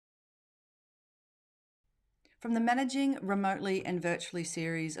From the Managing Remotely and Virtually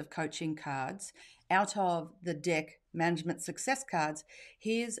series of coaching cards, out of the deck Management Success cards,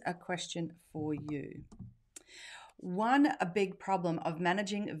 here's a question for you. A big problem of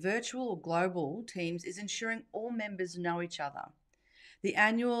managing virtual or global teams is ensuring all members know each other. The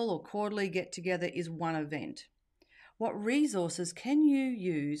annual or quarterly get-together is one event. What resources can you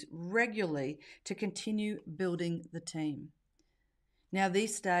use regularly to continue building the team? Now,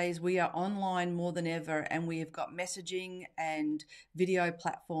 these days, we are online more than ever, and we have got messaging and video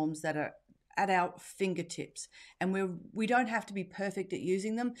platforms that are at our fingertips. And we don't have to be perfect at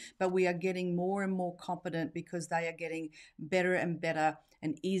using them, but we are getting more and more competent because they are getting better and better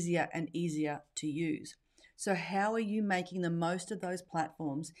and easier to use. So how are you making the most of those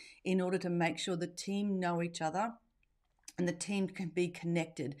platforms in order to make sure the team know each other and the team can be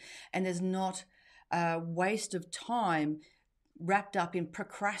connected, and there's not a waste of time wrapped up in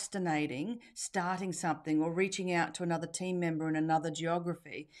procrastinating, starting something or reaching out to another team member in another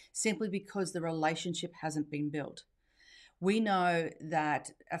geography simply because the relationship hasn't been built? We know that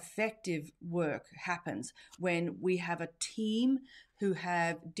effective work happens when we have a team who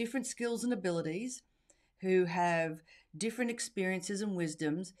have different skills and abilities, who have different experiences and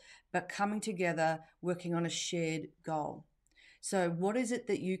wisdoms, but coming together, working on a shared goal. So what is it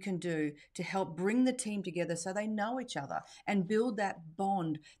that you can do to help bring the team together so they know each other and build that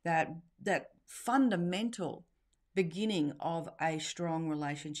bond, that fundamental beginning of a strong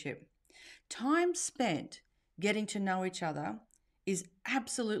relationship? Time spent getting to know each other is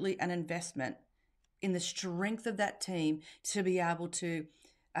absolutely an investment in the strength of that team to be able to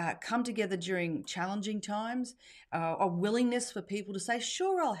come together during challenging times, a willingness for people to say,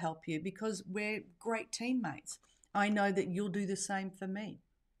 sure, I'll help you because we're great teammates. I know that you'll do the same for me.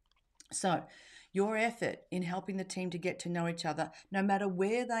 So your effort in helping the team to get to know each other, no matter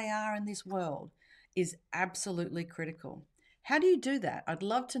where they are in this world, is absolutely critical. How do you do that? I'd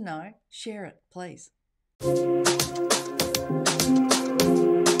love to know. Share it, please.